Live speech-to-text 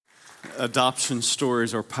Adoption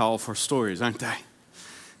stories are powerful stories, aren't they?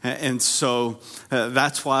 And so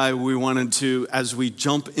that's why we wanted to, as we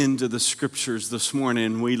jump into the scriptures this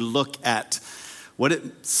morning, we look at what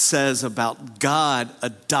it says about God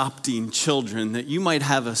adopting children, that you might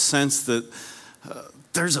have a sense that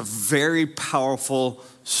there's a very powerful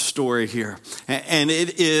story here. And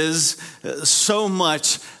it is so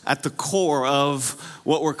much at the core of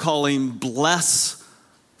what we're calling Bless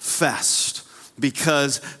Fest.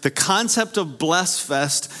 Because the concept of Bless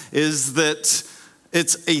Fest is that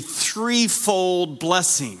it's a threefold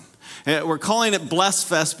blessing. We're calling it Bless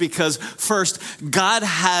Fest because first, God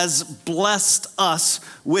has blessed us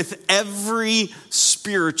with every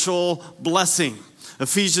spiritual blessing.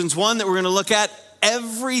 Ephesians 1 that we're going to look at,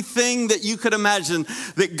 everything that you could imagine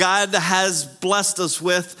that God has blessed us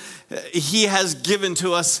with, he has given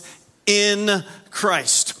to us in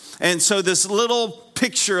Christ. And so this little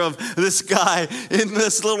picture of this guy in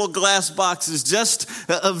this little glass box is just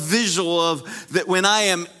a visual of that when I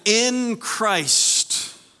am in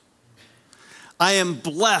Christ, I am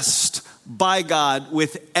blessed by God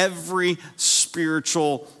with every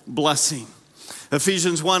spiritual blessing.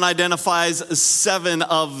 Ephesians 1 identifies 7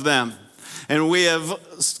 of them. And we have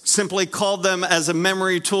simply called them as a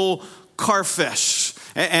memory tool, Carfish.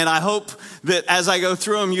 And I hope that as I go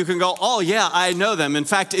through them, you can go, oh yeah, I know them. In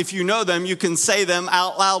fact, if you know them, you can say them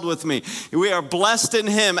out loud with me. We are blessed in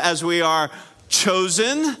him as we are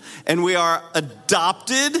chosen, and we are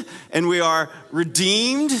adopted, and we are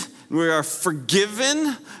redeemed, and we are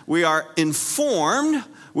forgiven, we are informed,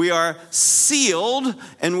 we are sealed,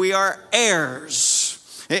 and we are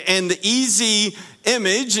heirs. And the easy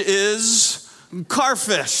image is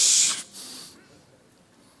Carfish.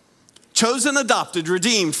 Chosen, adopted,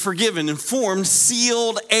 redeemed, forgiven, informed,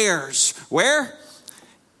 sealed, heirs. Where?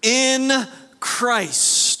 In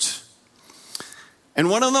Christ. And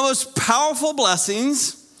one of the most powerful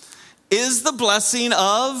blessings is the blessing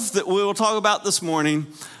of, that we will talk about this morning,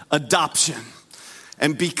 adoption.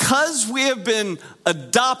 And because we have been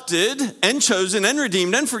adopted and chosen and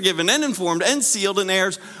redeemed and forgiven and informed and sealed and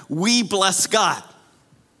heirs, we bless God.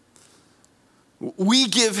 We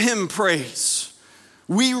give him praise.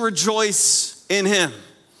 We rejoice in him.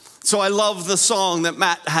 So I love the song that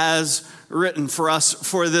Matt has written for us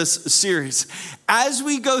for this series. As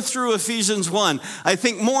we go through Ephesians 1, I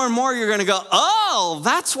think more and more you're going to go, oh,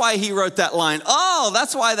 that's why he wrote that line. Oh,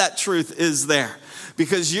 that's why that truth is there.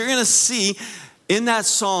 Because you're going to see in that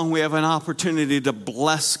song we have an opportunity to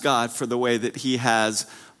bless God for the way that he has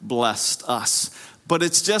blessed us. But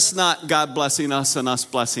it's just not God blessing us and us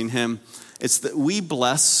blessing him. It's that we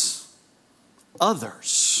bless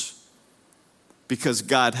others because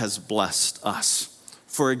God has blessed us.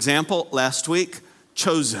 For example, last week,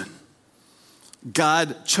 chosen.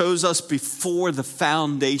 God chose us before the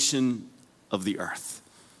foundation of the earth.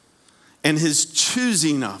 And his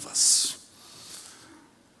choosing of us,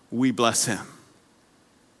 we bless him.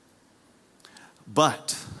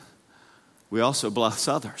 But we also bless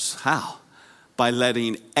others. How? By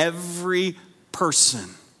letting every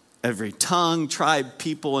person, every tongue, tribe,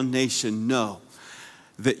 people, and nation know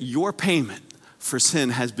that your payment for sin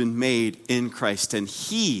has been made in Christ. And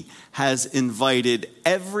he has invited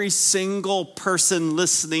every single person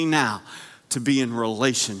listening now to be in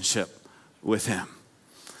relationship with him.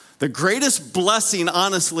 The greatest blessing,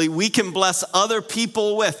 honestly, we can bless other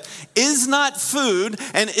people with is not food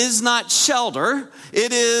and is not shelter.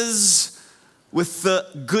 It is with the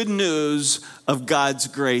good news of God's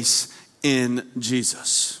grace in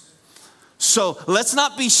Jesus. So let's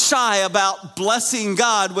not be shy about blessing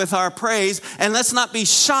God with our praise, and let's not be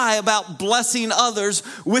shy about blessing others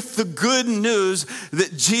with the good news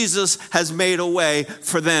that Jesus has made a way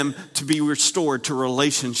for them to be restored to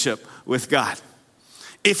relationship with God.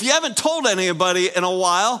 If you haven't told anybody in a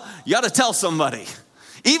while, you got to tell somebody.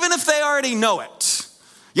 Even if they already know it,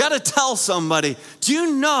 you got to tell somebody. Do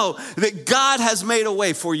you know that God has made a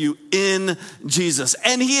way for you in Jesus?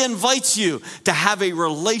 And he invites you to have a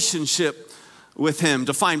relationship with him,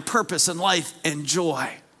 to find purpose in life and joy.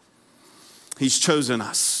 He's chosen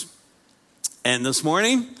us. And this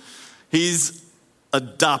morning, he's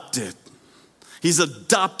adopted. He's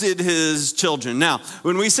adopted his children. Now,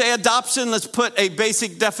 when we say adoption, let's put a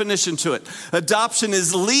basic definition to it. Adoption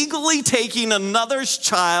is legally taking another's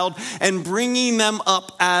child and bringing them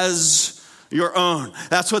up as your own.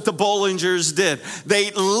 That's what the Bollingers did. They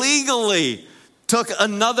legally took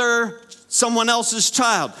someone else's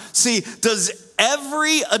child. See, does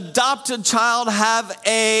every adopted child have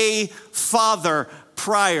a father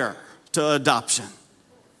prior to adoption?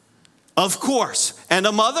 Of course. And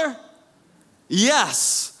a mother?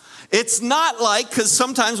 Yes. It's not like, because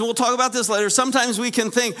sometimes, we'll talk about this later, sometimes we can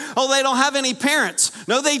think, oh, they don't have any parents.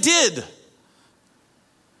 No, they did.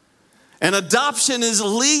 And adoption is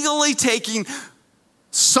legally taking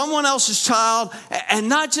someone else's child and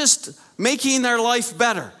not just making their life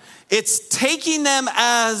better. It's taking them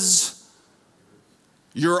as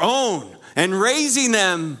your own and raising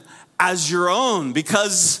them as your own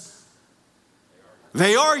because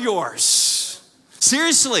they are yours.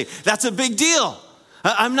 Seriously, that's a big deal.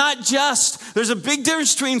 There's a big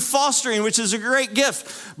difference between fostering, which is a great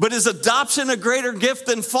gift, but is adoption a greater gift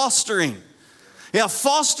than fostering? Yeah,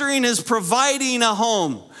 fostering is providing a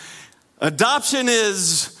home. Adoption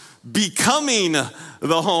is becoming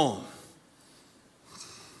the home.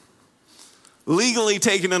 Legally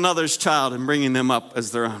taking another's child and bringing them up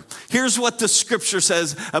as their own. Here's what the scripture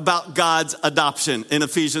says about God's adoption in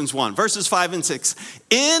Ephesians 1, verses 5 and 6.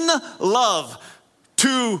 In love,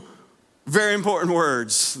 two very important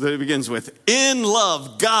words that it begins with. In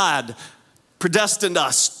love, God predestined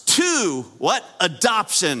us to what?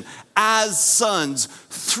 Adoption as sons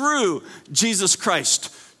through Jesus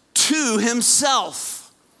Christ to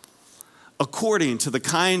himself, according to the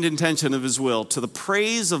kind intention of his will, to the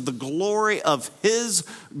praise of the glory of his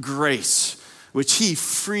grace, which he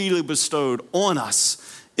freely bestowed on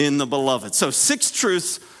us in the beloved. So 6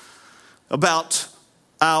 truths about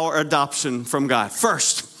our adoption from God.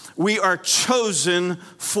 First, we are chosen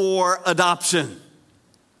for adoption.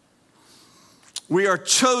 We are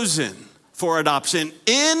chosen for adoption.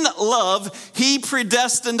 In love, he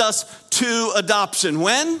predestined us to adoption.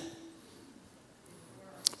 When?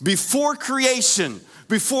 Before creation,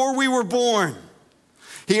 before we were born.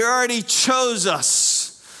 He already chose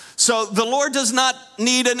us. So the Lord does not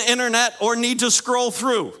need an internet or need to scroll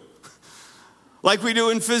through like we do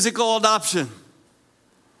in physical adoption.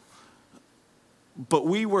 But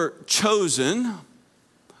we were chosen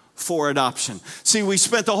for adoption. See, we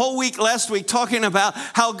spent the whole week last week talking about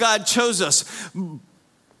how God chose us.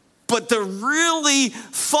 But the really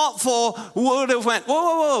thoughtful would have went,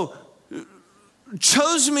 whoa.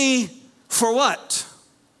 Chose me for what?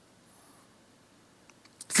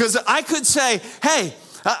 Because I could say, hey,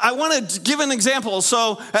 I want to give an example.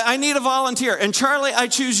 So I need a volunteer. And Charlie, I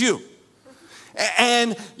choose you.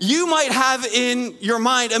 And you might have in your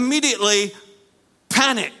mind immediately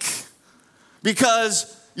panic.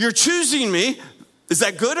 Because you're choosing me. Is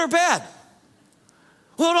that good or bad?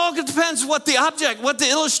 Well, it all depends what the object, what the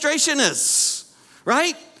illustration is.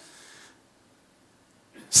 Right?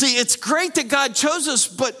 See, it's great that God chose us,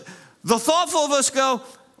 but the thoughtful of us go,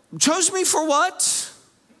 chose me for what?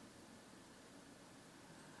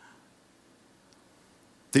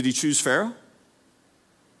 Did he choose Pharaoh?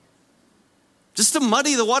 Just to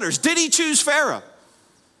muddy the waters. Did he choose Pharaoh?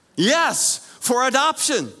 Yes, for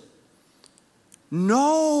adoption.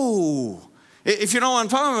 No. If you know what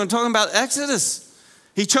I'm talking about Exodus.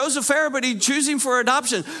 He chose a Pharaoh, but he chose him for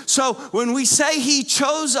adoption. So when we say he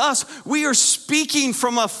chose us, we are speaking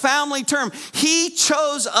from a family term. He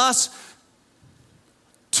chose us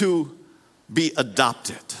to be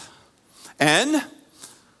adopted. And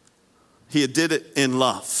he did it in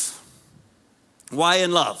love. Why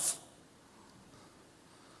in love?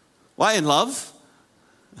 Why in love?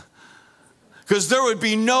 Because there would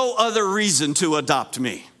be no other reason to adopt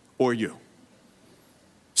me or you.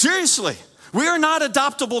 Seriously. We are not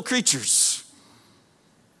adoptable creatures.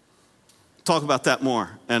 Talk about that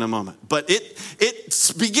more in a moment. But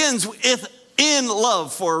it begins with in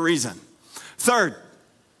love for a reason. Third,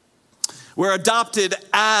 we're adopted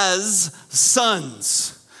as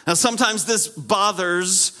sons. Now, sometimes this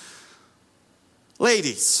bothers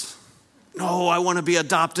ladies. No, I want to be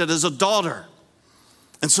adopted as a daughter.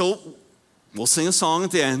 And so we'll sing a song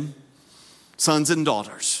at the end, Sons and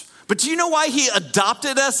Daughters. But do you know why he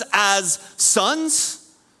adopted us as sons?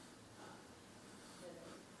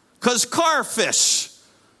 Because carfish.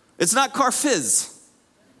 It's not carfizz.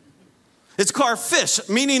 It's carfish,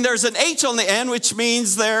 meaning there's an H on the end, which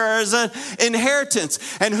means there's an inheritance.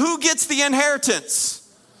 And who gets the inheritance?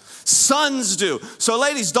 Sons do. So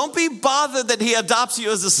ladies, don't be bothered that he adopts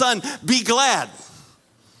you as a son. Be glad.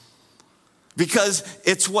 Because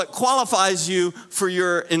it's what qualifies you for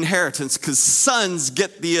your inheritance, because sons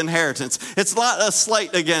get the inheritance. It's not a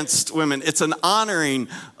slight against women. It's an honoring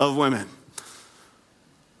of women.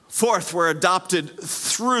 Fourth, we're adopted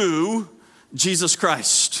through Jesus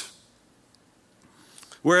Christ.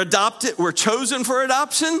 We're adopted, we're chosen for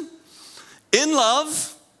adoption in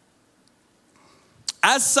love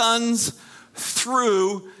as sons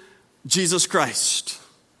through Jesus Christ.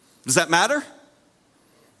 Does that matter?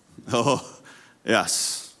 Oh,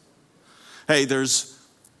 yes. Hey, there's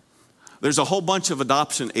There's a whole bunch of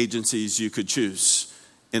adoption agencies you could choose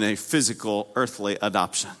in a physical, earthly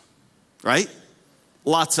adoption, right?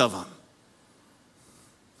 Lots of them.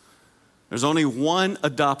 There's only one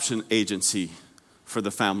adoption agency for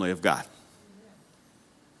the family of God.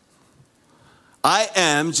 I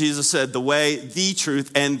am, Jesus said, the way, the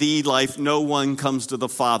truth, and the life. No one comes to the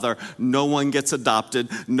Father. No one gets adopted.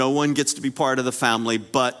 No one gets to be part of the family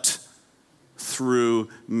but through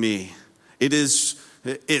me. It's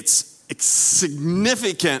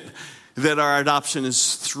significant that our adoption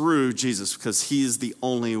is through Jesus because he is the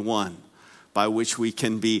only one by which we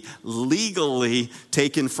can be legally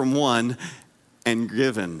taken from one and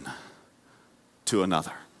given to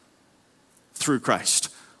another through Christ.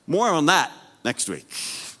 More on that next week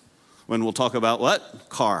when we'll talk about what?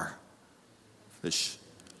 Car. Fish.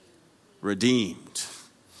 Redeemed.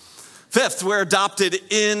 Fifth, we're adopted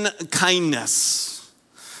in kindness.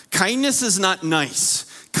 Kindness is not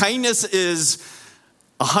nice. Kindness is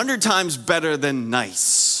 100 times better than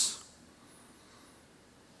nice.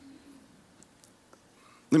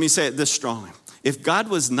 Let me say it this strongly. If God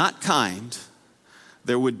was not kind,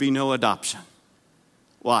 there would be no adoption.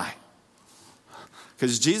 Why?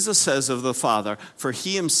 Because Jesus says of the Father, for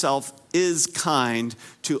he himself is kind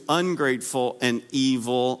to ungrateful and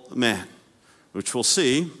evil men, which we'll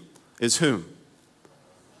see is whom?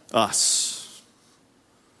 Us.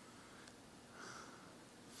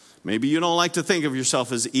 Maybe you don't like to think of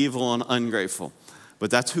yourself as evil and ungrateful, but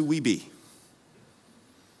that's who we be.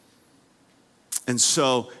 And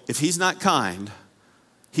so if he's not kind,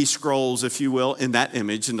 he scrolls, if you will, in that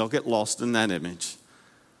image, and they'll get lost in that image.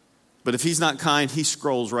 But if he's not kind, he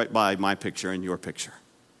scrolls right by my picture and your picture.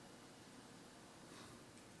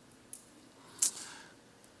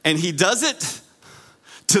 And he does it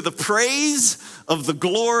to the praise of the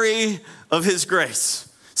glory of his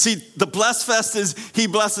grace. See, the Bless Fest is he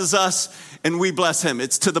blesses us and we bless him.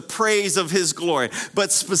 It's to the praise of his glory.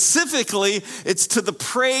 But specifically, it's to the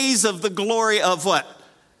praise of the glory of what?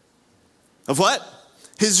 Of what?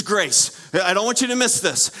 His grace. I don't want you to miss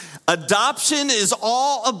this. Adoption is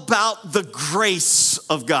all about the grace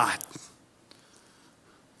of God.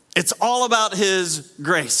 It's all about his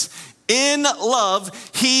grace. In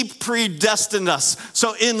love, he predestined us.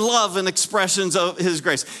 So in love and expressions of his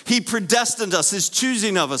grace. He predestined us, his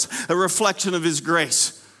choosing of us, a reflection of his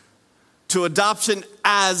grace. To adoption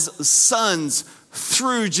as sons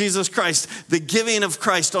through Jesus Christ, the giving of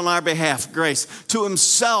Christ on our behalf, grace. To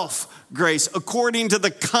himself, grace, according to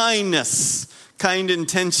the kindness, kind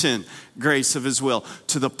intention, grace of his will,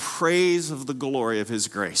 to the praise of the glory of his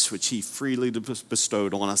grace, which he freely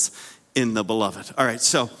bestowed on us in the beloved. All right,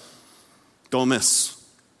 so don't miss.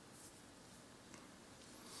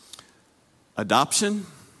 Adoption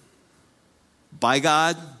by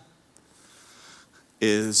God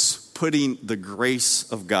is putting the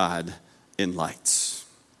grace of God in lights.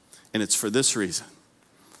 And it's for this reason.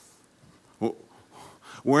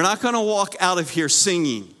 We're not going to walk out of here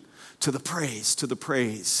singing to the praise, to the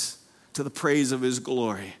praise, to the praise of his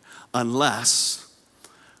glory unless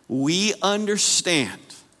we understand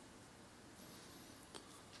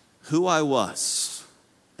who I was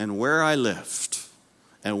and where I lived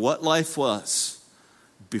and what life was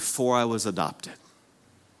before I was adopted.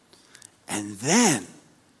 And then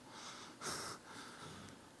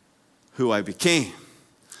who I became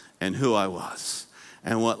and who I was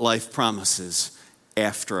and what life promises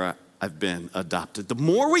after I've been adopted. The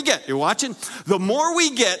more we get, you're watching? The more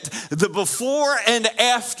we get, the before and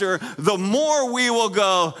after, the more we will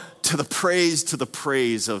go to the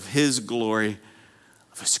praise of his glory,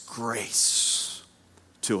 of his grace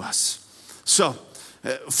to us. So,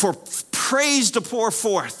 for praise to pour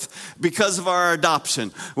forth because of our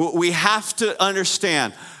adoption, we have to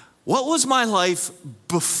understand, what was my life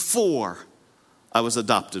before I was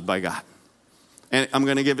adopted by God? And I'm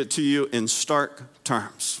going to give it to you in stark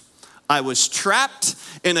terms. I was trapped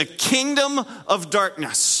in a kingdom of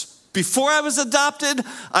darkness. Before I was adopted,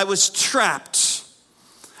 I was trapped.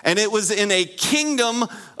 And it was in a kingdom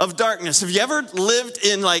of darkness. Have you ever lived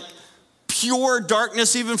in like pure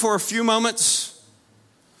darkness even for a few moments?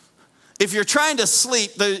 If you're trying to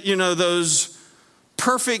sleep, those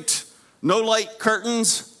perfect no light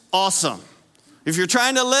curtains, awesome. If you're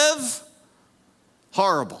trying to live,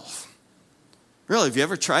 horrible. Really, have you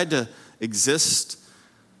ever tried to exist,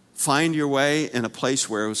 find your way in a place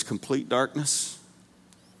where it was complete darkness?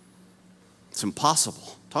 It's impossible.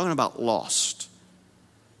 I'm talking about lost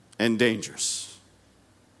and dangerous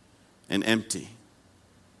and empty.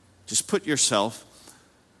 Just put yourself,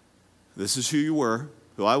 this is who you were,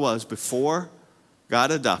 who I was before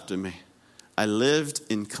God adopted me. I lived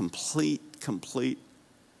in complete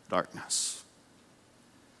darkness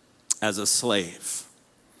as a slave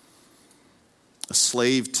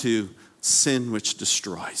to sin which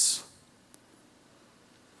destroys.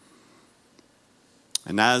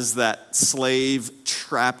 And as that slave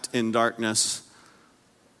trapped in darkness,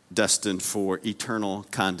 destined for eternal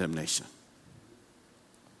condemnation.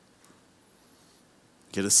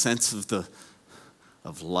 Get a sense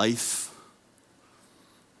of life.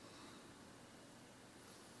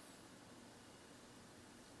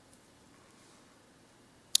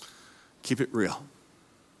 Keep it real.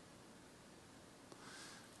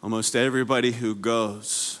 Almost everybody who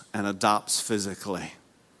goes and adopts physically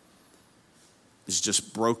is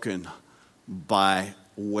just broken by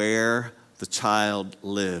where the child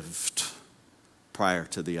lived prior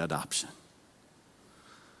to the adoption.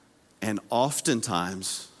 And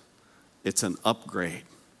oftentimes, it's an upgrade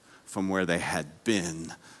from where they had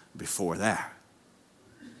been before there.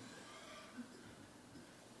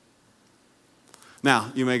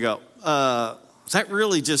 Now, you may go, is that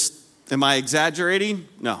really just, am I exaggerating?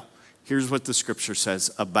 No. Here's what the scripture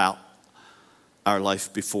says about our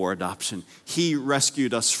life before adoption. He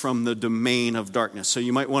rescued us from the domain of darkness. So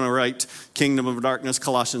you might want to write kingdom of darkness,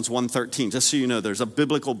 Colossians 1:13, just so you know there's a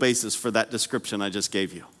biblical basis for that description I just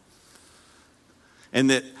gave you. And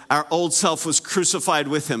that our old self was crucified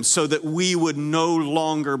with him so that we would no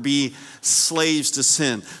longer be slaves to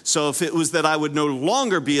sin. So if it was that I would no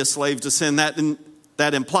longer be a slave to sin,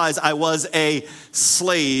 that implies I was a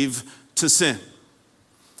slave to sin.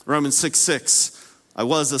 Romans 6:6, I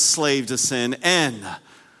was a slave to sin, and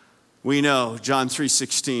we know, John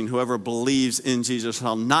 3:16, whoever believes in Jesus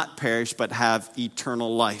shall not perish but have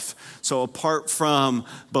eternal life. So apart from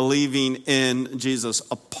believing in Jesus,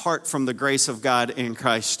 apart from the grace of God in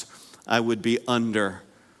Christ, I would be under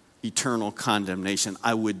eternal condemnation.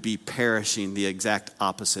 I would be perishing, the exact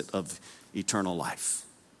opposite of eternal life.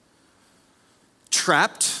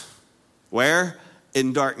 Trapped, where?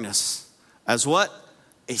 In darkness. As what?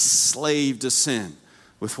 A slave to sin.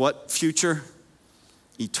 With what future?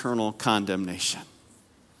 Eternal condemnation.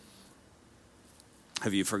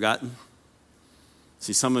 Have you forgotten?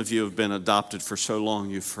 See, some of you have been adopted for so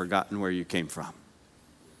long you've forgotten where you came from.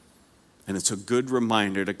 And it's a good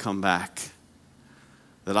reminder to come back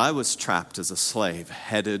that I was trapped as a slave,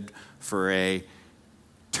 headed for a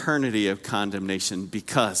eternity of condemnation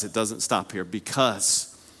because, it doesn't stop here,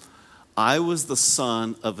 because I was the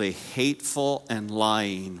son of a hateful and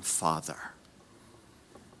lying father.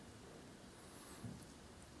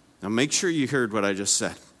 Now make sure you heard what I just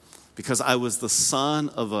said. Because I was the son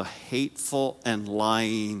of a hateful and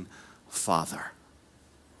lying father.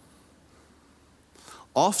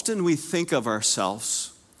 Often we think of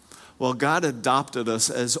ourselves, well, God adopted us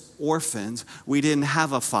as orphans. We didn't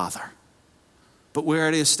have a father. But we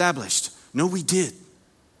already established, no, we did.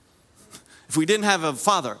 If we didn't have a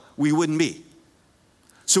father, we wouldn't be.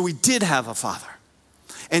 So we did have a father.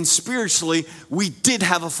 And spiritually, we did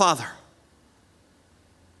have a father.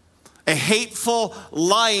 A hateful,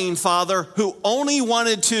 lying father who only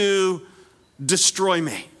wanted to destroy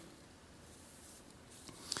me.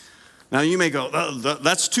 Now you may go, oh,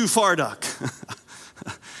 that's too far, Doug.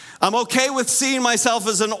 I'm okay with seeing myself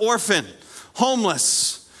as an orphan,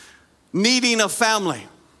 homeless, needing a family.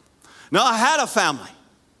 No, I had a family.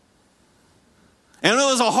 And it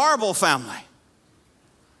was a horrible family.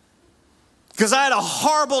 Because I had a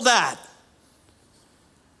horrible dad.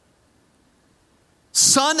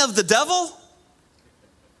 Son of the devil?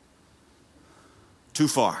 Too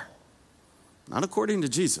far. Not according to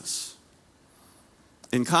Jesus.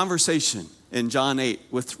 In conversation in John 8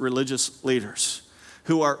 with religious leaders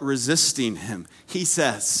who are resisting him, he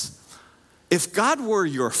says, if God were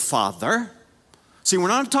your father, see, we're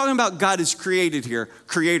not talking about God as creator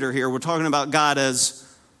here. We're talking about God as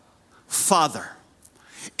father.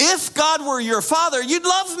 If God were your father, you'd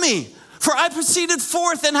love me. For I proceeded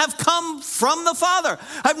forth and have come from the Father.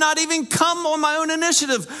 I've not even come on my own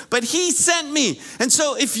initiative, but he sent me. And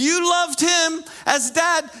so if you loved him as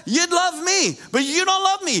dad, you'd love me. But you don't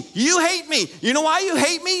love me. You hate me. You know why you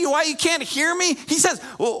hate me? Why you can't hear me? He says,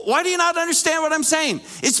 well, why do you not understand what I'm saying?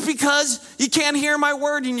 It's because you can't hear my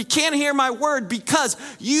word, and you can't hear my word because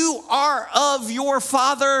you are of your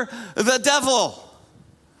father, the devil.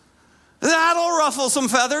 That'll ruffle some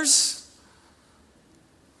feathers.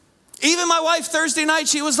 Even my wife Thursday night,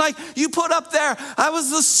 she was like, you put up there, I was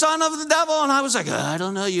the son of the devil. And I was like, I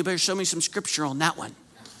don't know, you better show me some scripture on that one.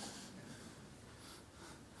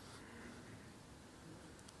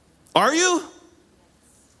 Are you?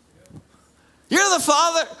 You're the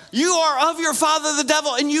father. You are of your father, the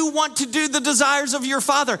devil, and you want to do the desires of your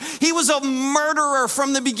father. He was a murderer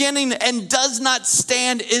from the beginning and does not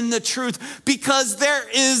stand in the truth because there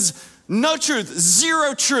is no truth,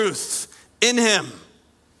 zero truth in him.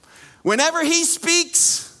 Whenever he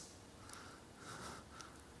speaks,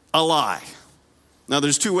 a lie. Now,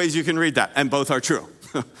 there's two ways you can read that, and both are true.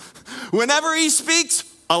 Whenever he speaks,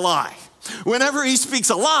 a lie. Whenever he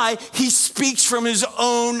speaks a lie, he speaks from his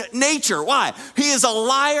own nature. Why? He is a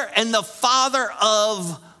liar and the father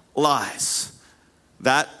of lies.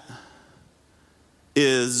 That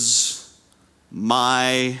is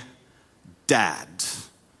my dad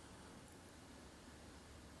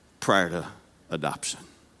prior to adoption.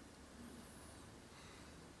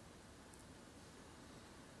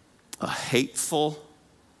 A hateful,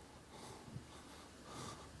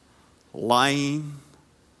 lying,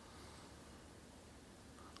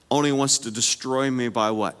 only wants to destroy me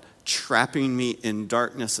by what? Trapping me in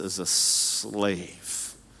darkness as a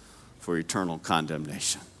slave for eternal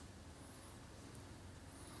condemnation.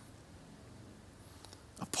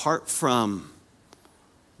 Apart from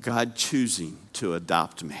God choosing to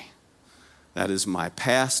adopt me, that is my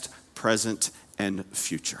past, present, and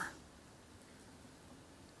future.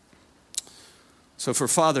 So for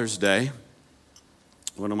Father's Day,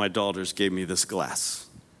 one of my daughters gave me this glass.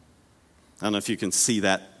 I don't know if you can see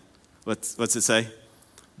that. What's it say?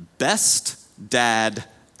 Best dad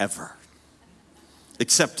ever.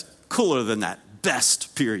 Except cooler than that.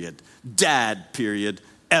 Best, period. Dad, period.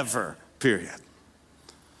 Ever, period.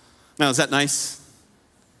 Now, is that nice?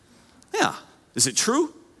 Yeah. Is it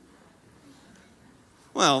true?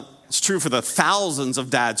 Well, it's true for the thousands of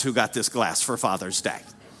dads who got this glass for Father's Day.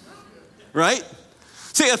 Right?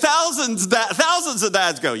 See, thousands of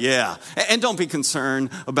dads go, yeah. And don't be concerned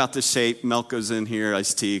about the shape. Milk goes in here,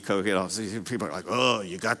 iced tea, Coke. People are like, oh,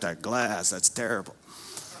 you got that glass. That's terrible.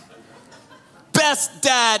 Best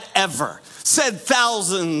dad ever, said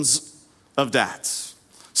thousands of dads.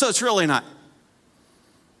 So it's really not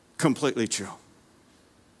completely true.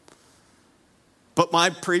 But my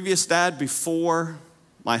previous dad before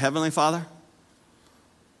my Heavenly Father,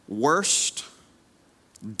 worst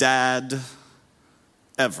dad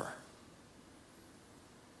ever.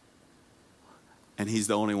 And he's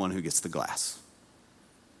the only one who gets the glass.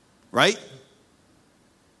 Right?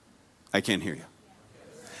 I can't hear you.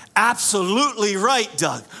 Absolutely right,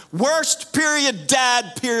 Doug. Worst period,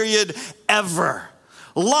 dad period ever.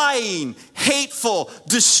 Lying, hateful,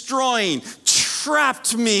 destroying,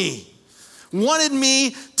 trapped me. Wanted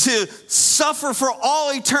me to suffer for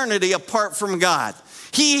all eternity apart from God.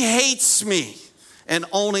 He hates me and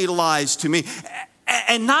only lies to me.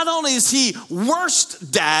 And not only is he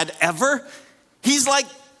worst dad ever, he's like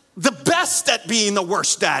the best at being the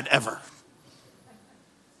worst dad ever.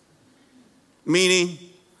 Meaning,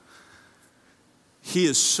 he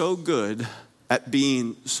is so good at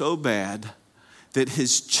being so bad that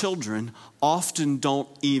his children often don't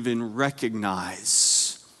even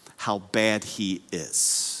recognize how bad he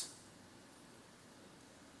is.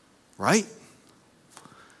 Right?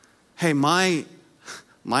 Hey, my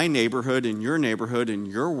neighborhood and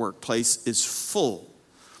your workplace is full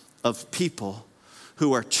of people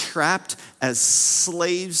who are trapped as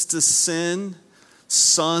slaves to sin,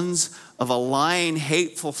 sons of a lying,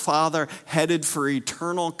 hateful father headed for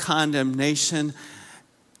eternal condemnation,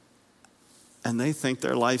 and they think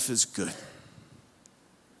their life is good.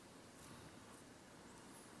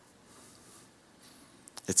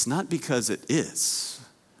 It's not because it is.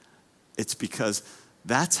 It's because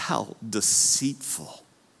that's how deceitful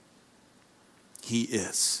he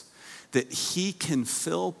is. That he can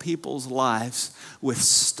fill people's lives with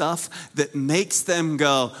stuff that makes them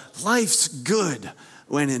go, life's good,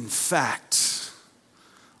 when in fact,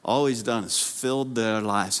 all he's done is filled their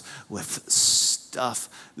lives with stuff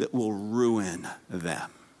that will ruin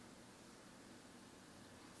them.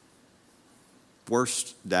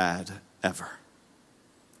 Worst dad ever.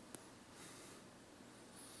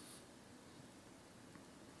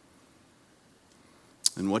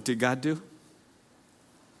 And what did God do?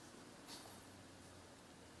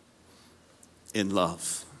 In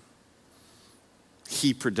love,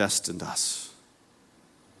 he predestined us.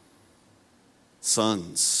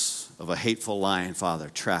 Sons of a hateful, lying father,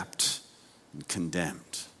 trapped and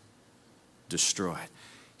condemned, destroyed.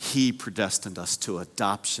 He predestined us to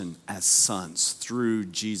adoption as sons through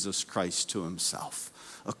Jesus Christ to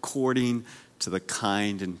himself, according to the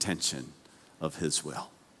kind intention of his will.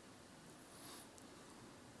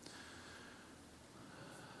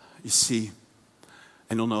 You see,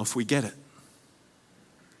 I don't know if we get it.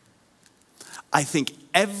 I think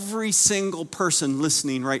every single person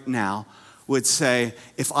listening right now would say,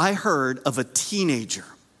 if I heard of a teenager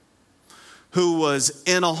who was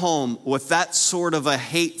in a home with that sort of a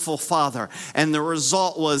hateful father, and the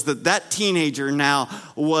result was that teenager now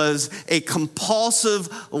was a compulsive,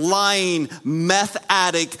 lying meth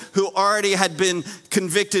addict who already had been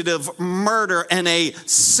convicted of murder and a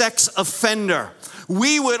sex offender,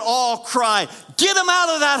 we would all cry, get him out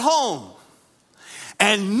of that home.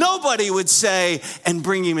 And nobody would say, and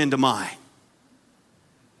bring him into mine.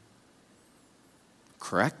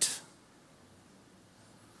 Correct?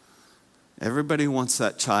 Everybody wants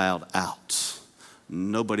that child out.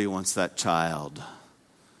 Nobody wants that child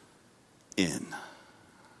in.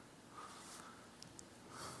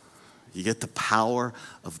 You get the power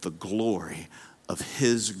of the glory of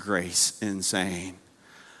His grace in saying,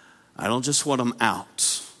 I don't just want them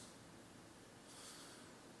out.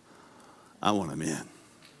 I want them in.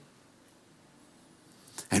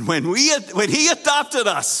 And when He adopted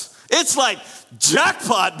us, it's like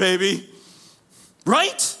jackpot, baby.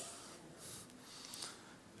 Right?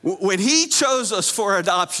 When He chose us for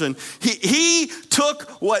adoption, he took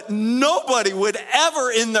what nobody would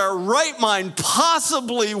ever in their right mind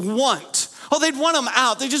possibly want. Oh, they'd want them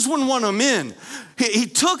out. They just wouldn't want them in. He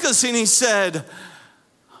took us and He said,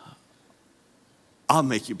 I'll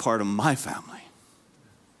make you part of my family.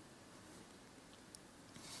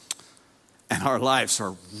 And our lives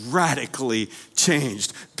are radically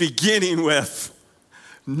changed, beginning with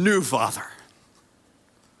new Father.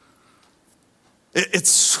 It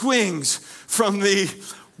swings from the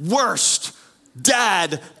worst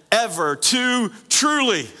dad ever to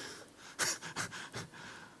truly,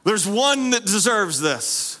 there's one that deserves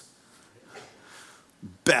this.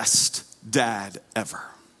 Best dad ever.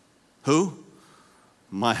 Who?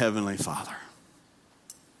 My Heavenly Father.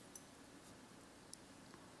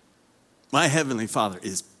 My Heavenly Father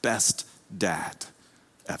is best dad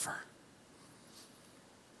ever.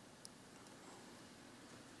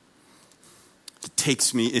 He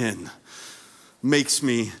takes me in, makes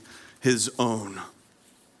me His own.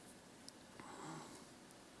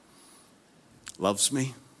 Loves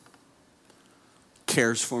me,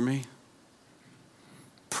 cares for me,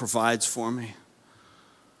 provides for me,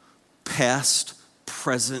 past,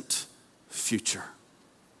 present, future.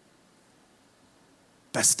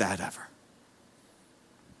 Best dad ever.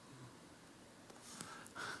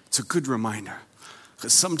 It's a good reminder,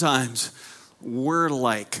 because sometimes we're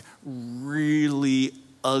like really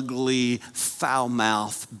ugly,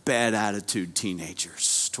 foul-mouthed, bad attitude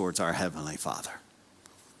teenagers towards our Heavenly Father.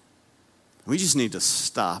 We just need to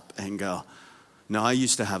stop and go, no, I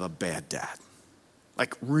used to have a bad dad.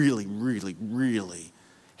 Like really, really, really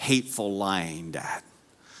hateful, lying dad.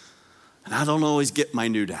 And I don't always get my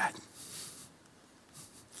new dad.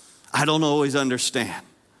 I don't always understand.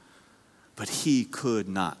 But He could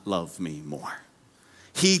not love me more.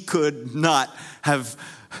 He could not have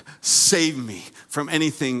saved me from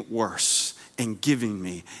anything worse and giving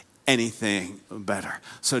me anything better.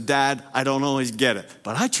 So, Dad, I don't always get it,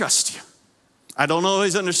 but I trust you. I don't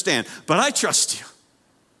always understand, but I trust you.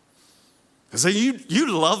 Because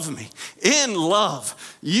you love me. In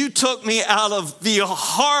love, you took me out of the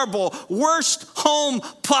horrible, worst home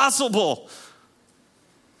possible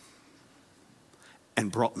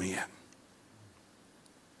and brought me in.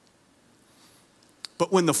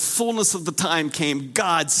 But when the fullness of the time came,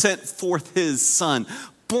 God sent forth His Son,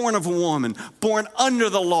 born of a woman, born under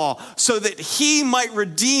the law, so that He might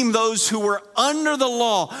redeem those who were under the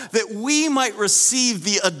law, that we might receive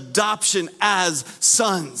the adoption as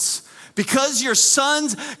sons. Because you're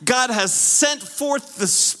sons, God has sent forth the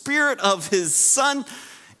Spirit of His Son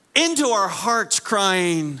into our hearts,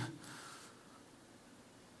 crying,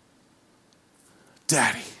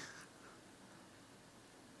 Daddy.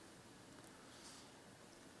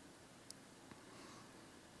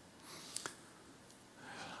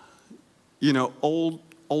 You know,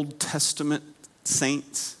 Old Testament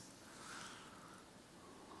saints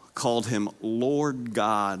called Him Lord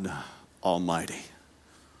God Almighty.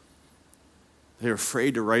 They were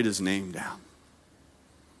afraid to write His name down.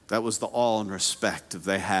 That was the awe and respect that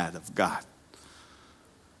they had of God.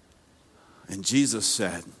 And Jesus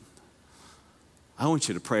said, I want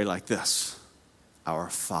you to pray like this, Our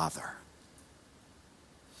Father.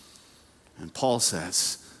 And Paul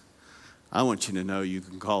says, I want you to know you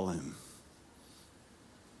can call Him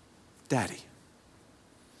Daddy.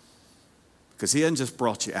 Because He hasn't just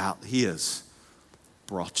brought you out, He has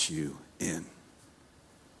brought you in.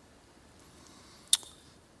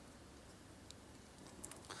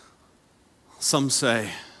 Some say,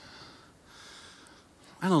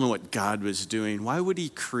 I don't know what God was doing. Why would He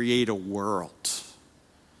create a world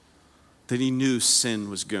that he knew sin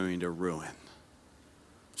was going to ruin.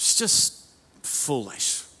 It's just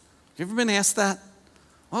foolish. You ever been asked that?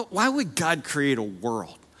 Well, why would God create a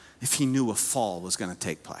world if he knew a fall was going to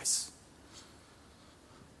take place?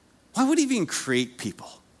 Why would he even create people?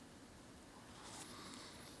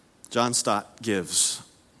 John Stott gives,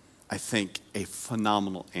 I think, a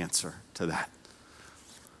phenomenal answer to that.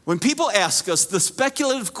 When people ask us the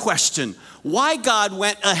speculative question, why God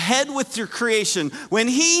went ahead with your creation when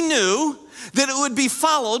he knew that it would be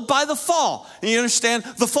followed by the fall. And you understand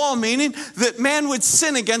the fall meaning that man would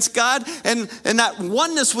sin against God and that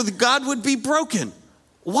oneness with God would be broken.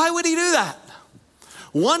 Why would he do that?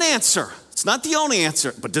 One answer, it's not the only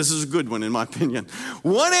answer, but this is a good one in my opinion.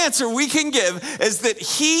 One answer we can give is that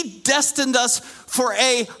he destined us for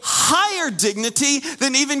a higher dignity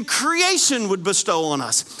than even creation would bestow on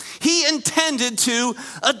us. He intended to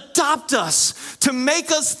adopt us, to make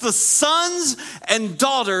us the sons and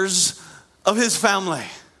daughters of his family.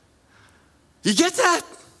 You get that?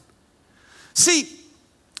 See,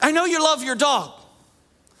 I know you love your dog.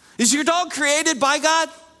 Is your dog created by God?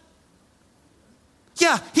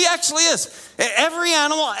 Yeah, he actually is. Every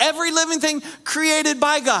animal, every living thing created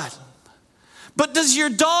by God. But does your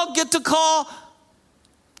dog get to call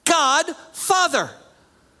God Father?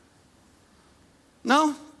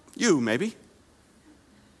 No? You, maybe.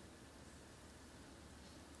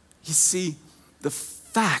 You see, the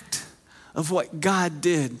fact of what God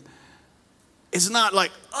did is not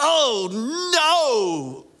like, oh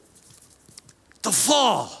no, the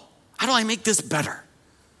fall. How do I make this better?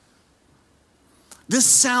 This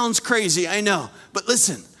sounds crazy, I know, but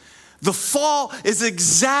listen, the fall is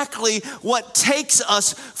exactly what takes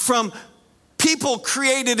us from people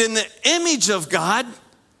created in the image of God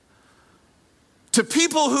to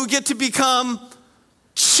people who get to become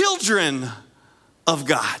children of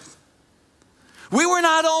God. We were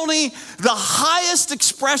not only the highest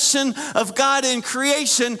expression of God in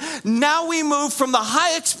creation, now we move from the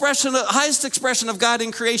highest expression of God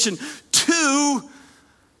in creation to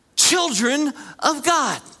children of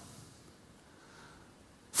God.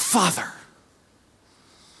 Father.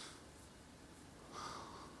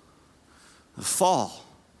 The fall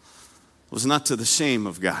was not to the shame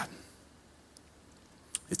of God.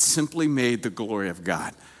 It simply made the glory of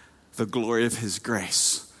God, the glory of his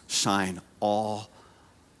grace, shine all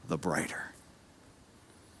the brighter.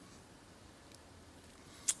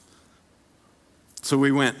 So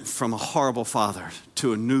we went from a horrible father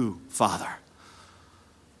to a new father.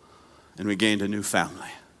 And we gained a new family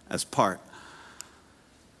as part.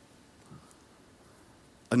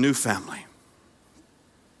 A new family.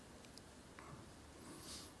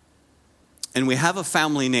 And we have a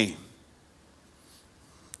family name.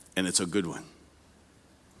 And it's a good one.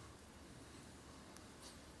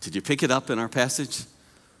 Did you pick it up in our passage?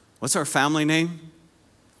 What's our family name?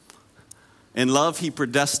 In love, he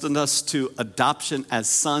predestined us to adoption as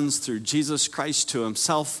sons through Jesus Christ to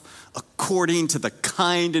himself, according to the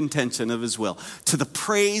kind intention of his will, to the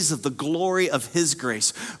praise of the glory of his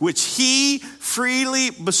grace, which he freely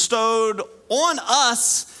bestowed on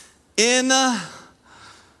us in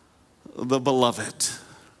the beloved.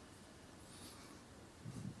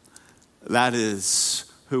 That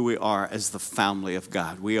is who we are as the family of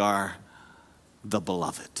God. We are the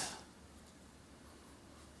beloved.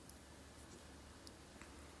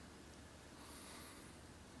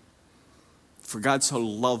 For God so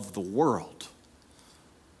loved the world.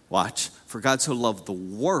 Watch. For God so loved the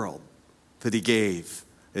world that he gave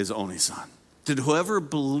his only son. That whoever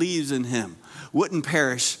believes in him wouldn't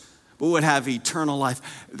perish, but would have eternal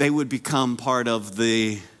life. They would become part of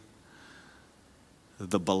the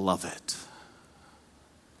beloved.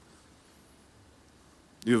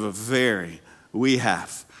 We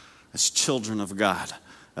have, as children of God,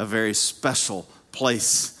 a very special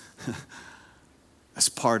place as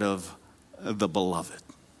part of the beloved.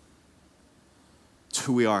 It's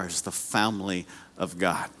who we are as the family of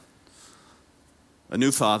God. A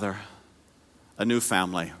new father, a new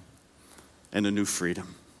family, and a new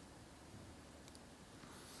freedom.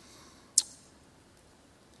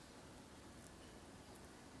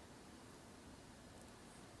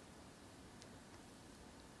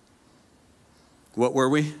 What were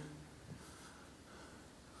we?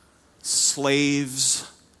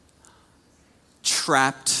 Slaves,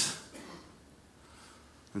 trapped.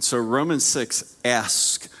 And so Romans 6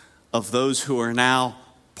 asks of those who are now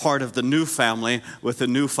part of the new family with a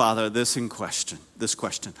new father this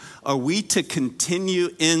question. Are we to continue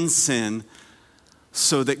in sin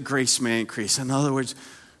so that grace may increase? In other words,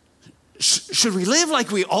 should we live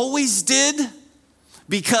like we always did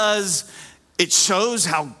because it shows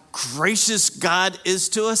how gracious God is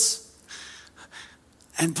to us?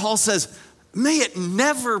 And Paul says, may it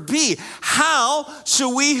never be. How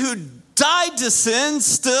shall we who died to sin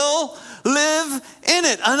still live in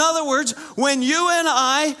it? In other words, when you and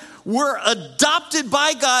I were adopted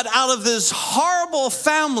by God out of this horrible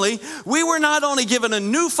family, we were not only given a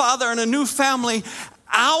new father and a new family,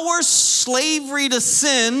 our slavery to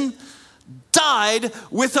sin died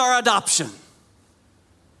with our adoption.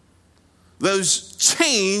 Those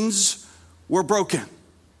chains were broken.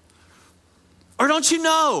 Or don't you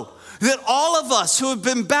know that all of us who have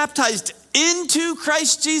been baptized into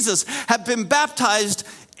Christ Jesus have been baptized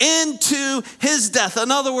into his death? In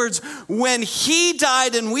other words, when he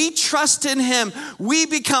died and we trust in him, we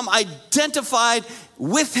become identified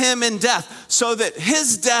with him in death, so that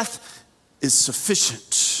his death is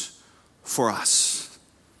sufficient for us.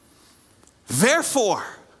 Therefore,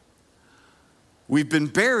 we've been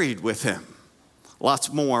buried with him.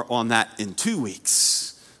 Lots more on that in 2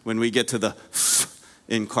 weeks when we get to the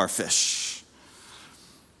in Carfish.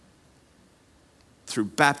 Through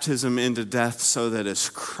baptism into death, so that as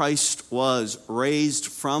Christ was raised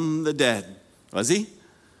from the dead. Was he?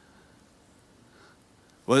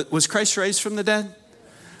 Was Christ raised from the dead?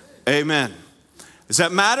 Amen. Does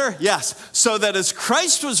that matter? Yes. So that as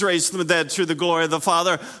Christ was raised from the dead through the glory of the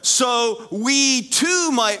Father, so we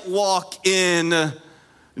too might walk in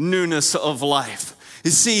newness of life. You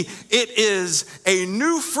see, it is a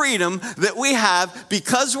new freedom that we have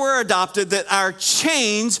because we're adopted, that our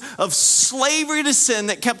chains of slavery to sin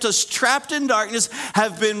that kept us trapped in darkness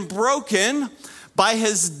have been broken by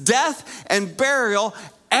his death and burial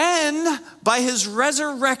and by his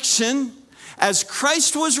resurrection. As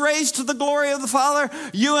Christ was raised to the glory of the Father,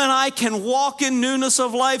 you and I can walk in newness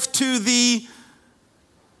of life to the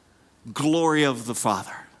glory of the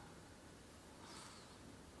Father.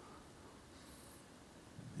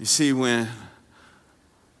 You see, when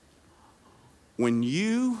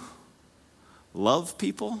you love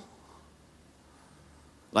people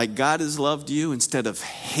like God has loved you, instead of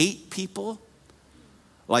hate people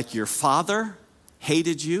like your father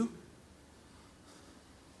hated you,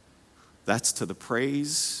 that's to the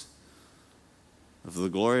praise of the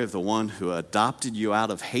glory of the one who adopted you out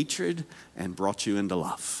of hatred and brought you into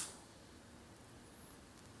love.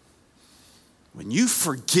 When you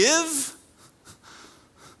forgive,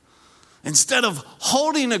 instead of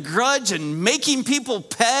holding a grudge and making people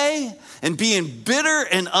pay and being bitter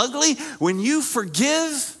and ugly, when you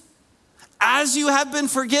forgive as you have been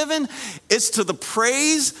forgiven, it's to the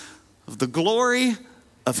praise of the glory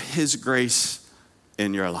of his grace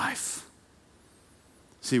in your life.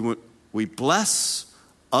 See, we bless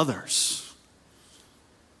others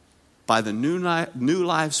by the new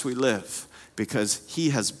lives we live because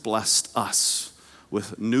he has blessed us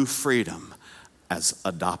with new freedom as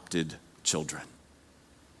adopted children.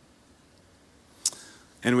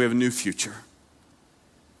 And we have a new future.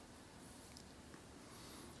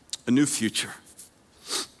 A new future.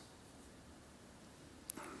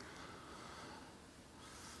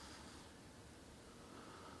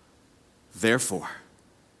 Therefore,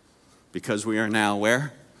 because we are now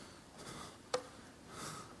where?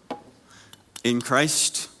 In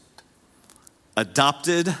Christ,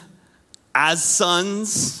 adopted as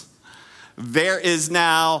sons, there is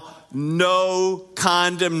now no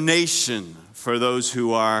condemnation for those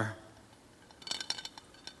who are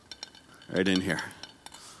right in here.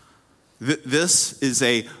 This is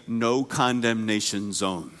a no condemnation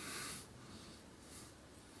zone.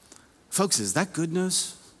 Folks, is that good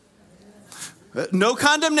news? No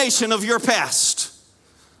condemnation of your past.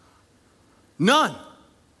 None.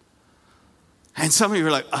 And some of you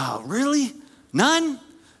are like, oh, really? None?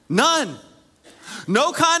 None.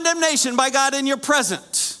 No condemnation by God in your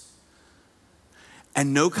present.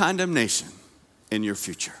 And no condemnation in your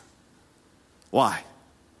future. Why?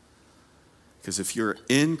 Because if you're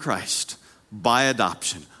in Christ by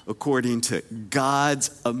adoption, according to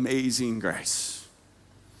God's amazing grace,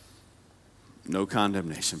 no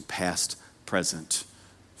condemnation, past, present,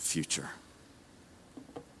 future.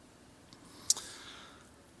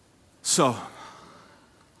 So,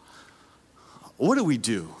 what do we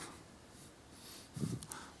do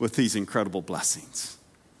with these incredible blessings?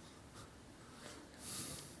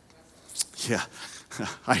 Yeah,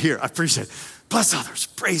 I appreciate it. Bless others,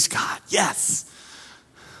 praise God, yes.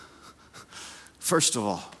 First of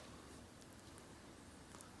all,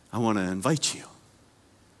 I want to invite you.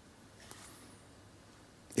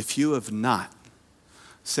 If you have not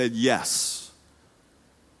said yes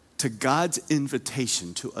to God's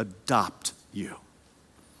invitation to adopt you,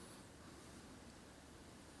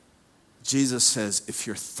 Jesus says, if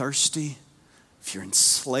you're thirsty, if you're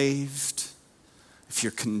enslaved, if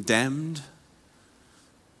you're condemned,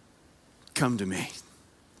 come to me,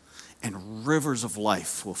 and rivers of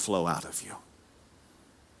life will flow out of you.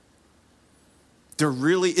 There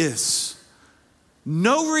really is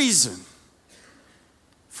no reason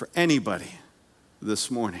for anybody this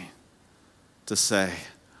morning to say,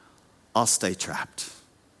 I'll stay trapped.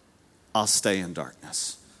 I'll stay in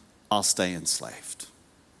darkness. I'll stay enslaved.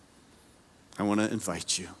 I want to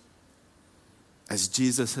invite you, as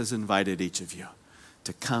Jesus has invited each of you,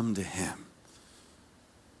 to come to him,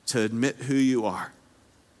 to admit who you are,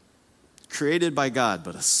 created by God,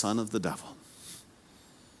 but a son of the devil.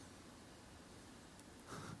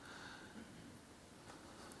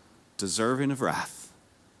 Deserving of wrath,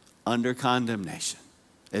 under condemnation.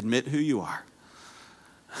 Admit who you are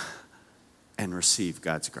and receive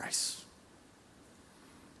God's grace.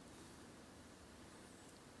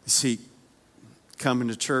 You see, coming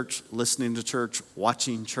to church, listening to church,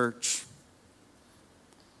 watching church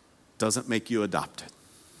doesn't make you adopted.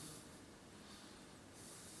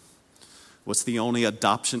 What's the only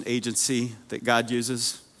adoption agency that God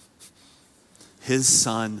uses? His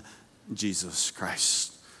Son, Jesus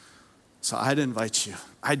Christ. So I'd invite you,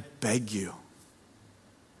 I'd beg you,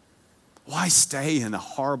 why stay in a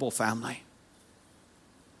horrible family?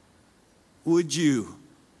 Would you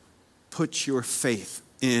put your faith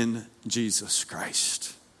in Jesus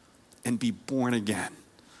Christ and be born again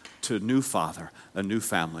to a new father, a new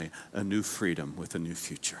family, a new freedom with a new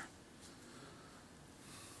future?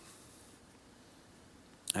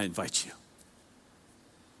 I invite you.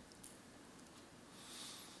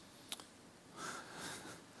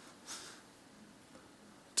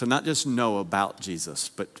 To not just know about Jesus,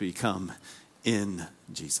 but to become in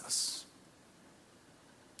Jesus.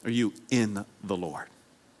 Are you in the Lord?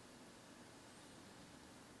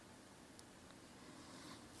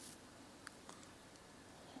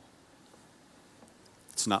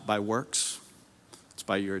 It's not by works. It's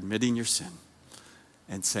by your admitting your sin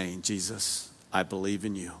and saying, Jesus, I believe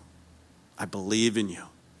in you. I believe in you.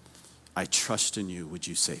 I trust in you. Would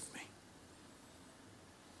you save me?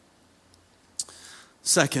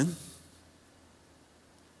 Second,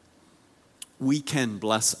 we can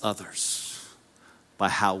bless others by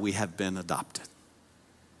how we have been adopted.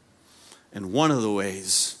 And one of the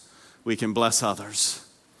ways we can bless others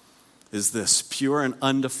is this: pure and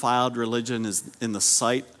undefiled religion is in the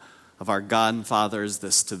sight of our God and Father is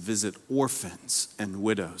this, to visit orphans and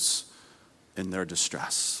widows in their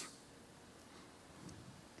distress.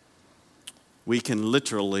 We can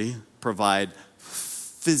literally provide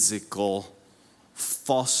physical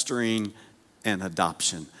fostering and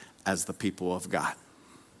adoption as the people of God.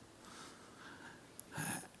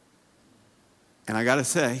 And I got to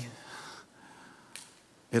say,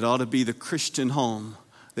 it ought to be the Christian home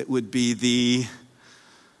that would be the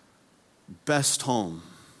best home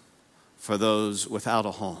for those without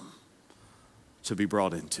a home to be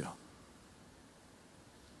brought into.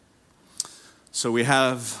 So we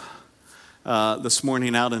have this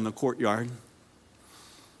morning out in the courtyard,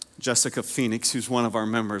 Jessica Phoenix, who's one of our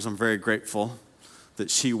members. I'm very grateful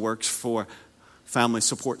that she works for Family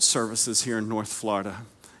Support Services here in North Florida,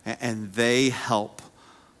 and they help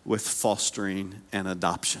with fostering and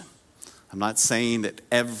adoption. I'm not saying that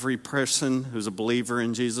every person who's a believer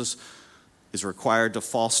in Jesus is required to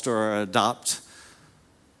foster or adopt,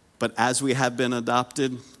 but as we have been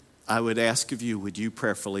adopted, I would ask of you, would you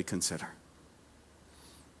prayerfully consider?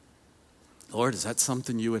 Lord, is that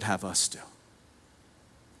something you would have us do?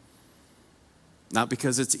 Not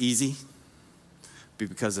because it's easy, but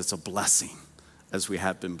because it's a blessing as we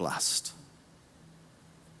have been blessed.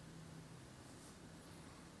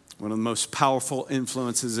 One of the most powerful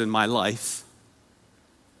influences in my life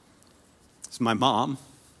is my mom.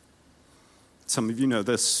 Some of you know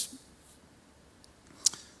this.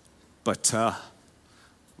 But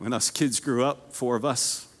when us kids grew up, 4 of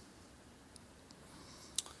us,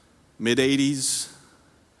 mid-'80s,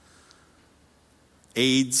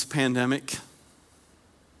 AIDS pandemic,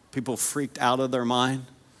 people freaked out of their mind,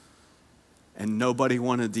 and nobody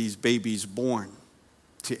wanted these babies born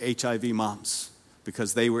to HIV moms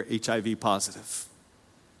because they were HIV positive.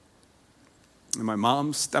 And my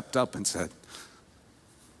mom stepped up and said,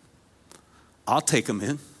 I'll take them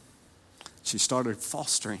in. She started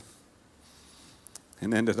fostering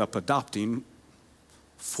and ended up adopting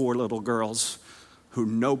 4 little girls who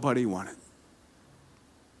nobody wanted.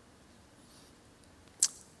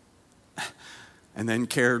 And then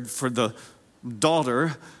cared for the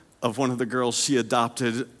daughter of one of the girls she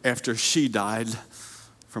adopted after she died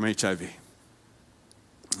from HIV.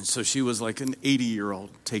 And so she was like an 80-year-old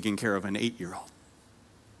taking care of an 8-year-old.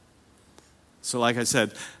 So like I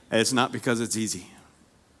said, it's not because it's easy.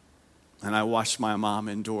 And I watched my mom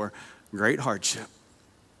endure great hardship,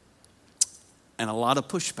 and a lot of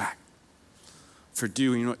pushback for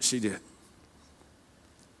doing what she did.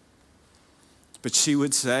 But she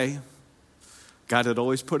would say, God had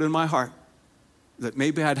always put in my heart that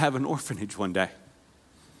maybe I'd have an orphanage one day.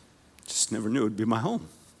 Just never knew it'd be my home.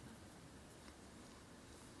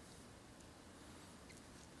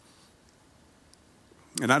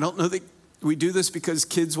 And I don't know that we do this because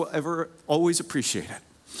kids will ever always appreciate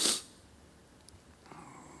it.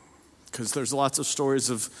 Because there's lots of stories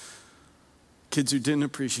of kids who didn't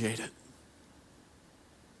appreciate it.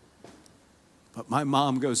 But my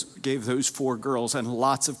mom gave those 4 girls and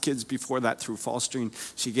lots of kids before that through fostering,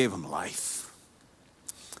 she gave them life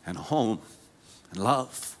and a home and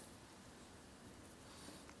love.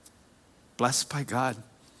 Blessed by God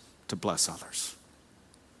to bless others.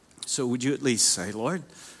 So would you at least say, Lord,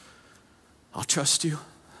 I'll trust you.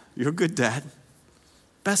 You're a good dad.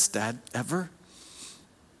 Best dad ever.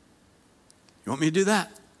 You want me to do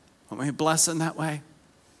that? Want me to bless in that way?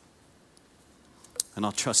 And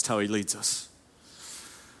I'll trust how he leads us.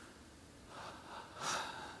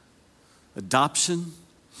 Adoption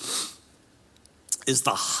is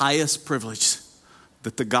the highest privilege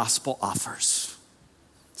that the gospel offers.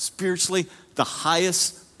 Spiritually, the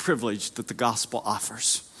highest privilege that the gospel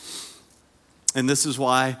offers. And this is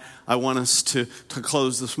why I want us to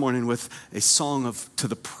close this morning with a song to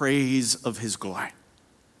the praise of his glory.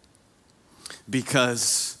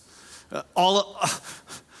 Because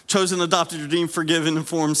chosen, adopted, redeemed, forgiven,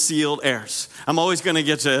 informed, sealed, heirs. I'm always going to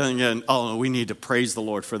get to, again, we need to praise the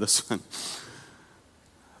Lord for this one.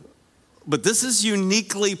 But this is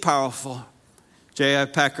uniquely powerful. J.I.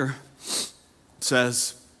 Packer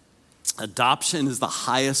says, adoption is the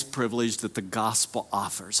highest privilege that the gospel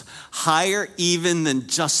offers. Higher even than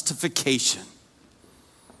justification.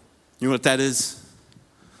 You know what that is?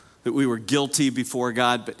 That we were guilty before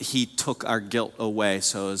God, but he took our guilt away,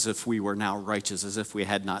 so as if we were now righteous, as if we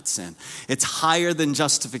had not sinned. It's higher than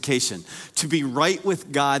justification. To be right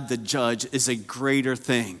with God, the judge, is a greater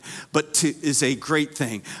thing, is a great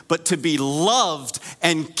thing. But to be loved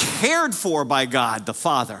and cared for by God, the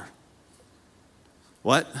Father,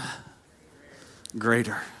 what?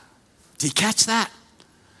 Greater. Do you catch that?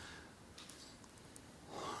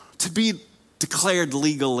 To be declared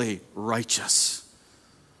legally righteous.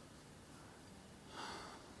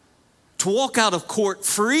 To walk out of court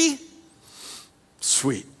free,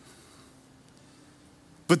 sweet.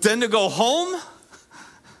 But then to go home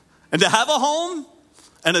and to have a home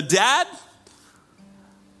and a dad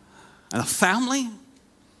and a family,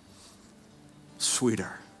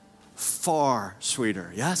 sweeter, far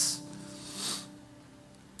sweeter, yes?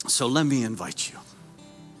 So let me invite you.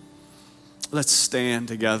 Let's stand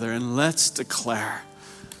together and let's declare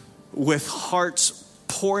with hearts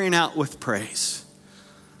pouring out with praise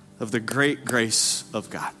of the great grace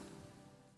of God.